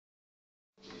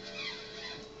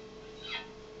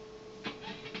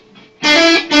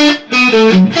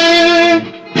Following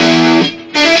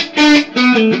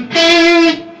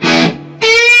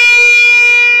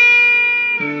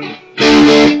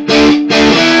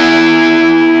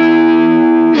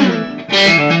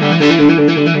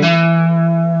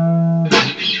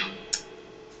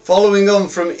on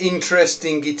from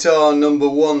interesting guitar number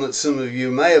one that some of you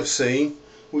may have seen,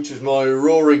 which was my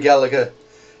Rory Gallagher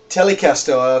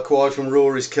Telecaster I acquired from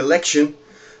Rory's collection,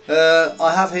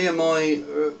 I have here my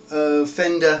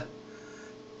Fender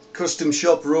custom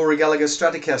shop Rory Gallagher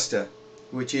Stratocaster,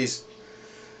 which is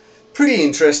pretty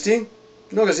interesting.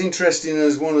 Not as interesting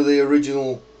as one of the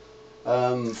original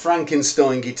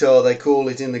Frankenstein guitar, they call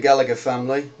it, in the Gallagher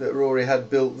family that Rory had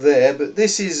built there, but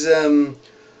this is out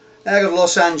of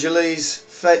Los Angeles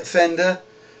Fender,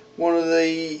 one of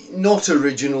the not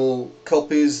original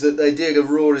copies that they did of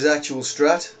Rory's actual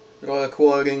Strat that I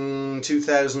acquired in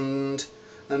 2001.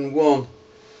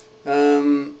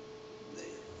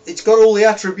 It's got all the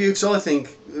attributes I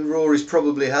think Rory's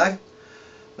probably had.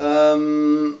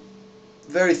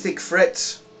 Very thick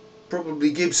frets, probably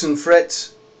Gibson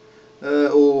frets,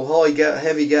 or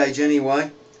heavy gauge anyway.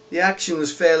 The action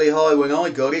was fairly high when I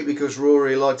got it because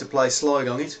Rory liked to play slide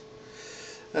on it.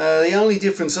 The only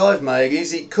difference I've made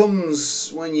is it comes,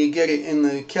 when you get it in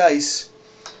the case,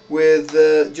 with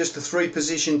just a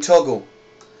 3-position toggle.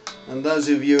 And those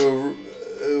of you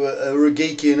who are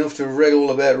geeky enough to have read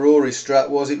all about Rory's Strat,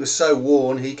 it was so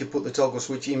worn he could put the toggle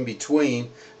switch in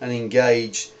between and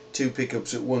engage 2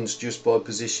 pickups at once just by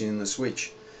positioning the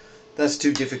switch. That's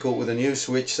too difficult with a new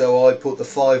switch, so I put the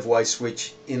 5-way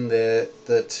switch in there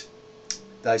that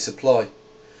they supply.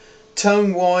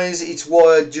 Tone wise, it's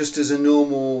wired just as a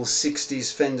normal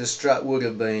 60s Fender Strat would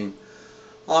have been.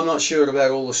 I'm not sure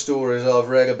about all the stories I've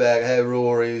read about how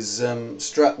Rory's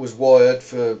Strat was wired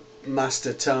for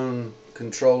master tone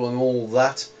control and all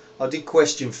that. I did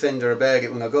question Fender about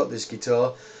it when I got this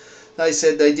guitar. They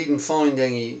said they didn't find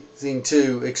anything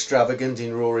too extravagant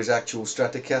in Rory's actual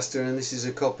Stratocaster, and this is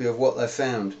a copy of what they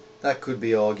found. That could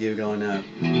be argued, I know.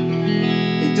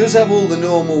 It does have all the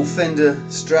normal Fender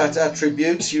Strat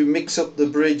attributes. You mix up the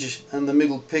bridge and the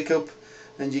middle pickup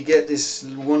and you get this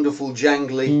wonderful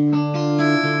jangly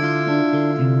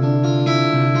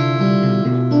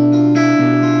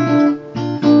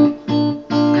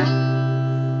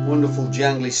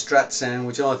Strat sound,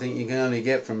 which I think you can only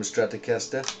get from a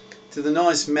Stratocaster, to the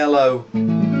nice mellow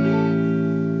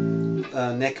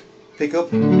neck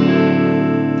pickup.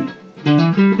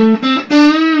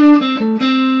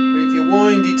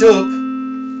 Wind it up,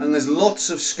 and there's lots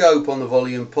of scope on the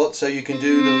volume pot, so you can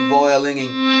do the violining.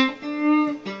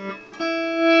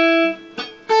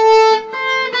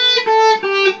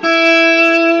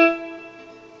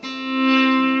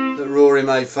 That Rory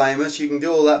made famous. You can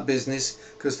do all that business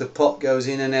because the pot goes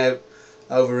in and out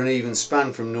over an even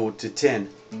span from 0 to 10.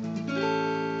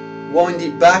 Wind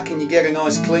it back and you get a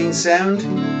nice clean sound.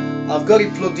 I've got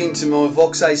it plugged into my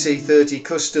Vox AC30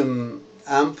 custom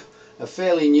amp, a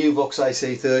fairly new Vox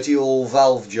AC30 all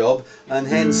valve job, and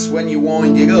hence when you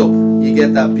wind it up you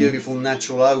get that beautiful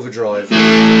natural overdrive.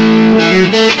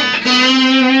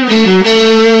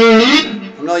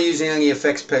 I'm not using any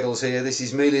effects pedals here, this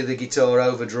is merely the guitar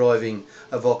overdriving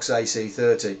a Vox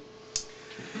AC30.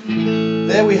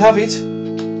 There we have it.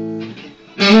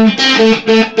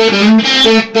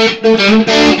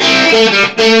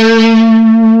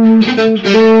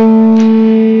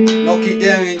 Knock it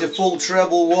down into full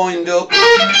treble, wind up.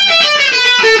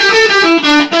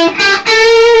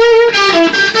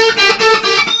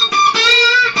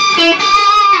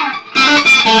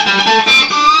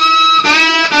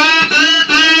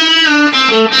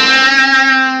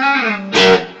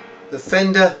 The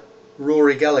Fender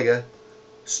Rory Gallagher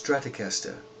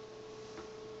Stratocaster.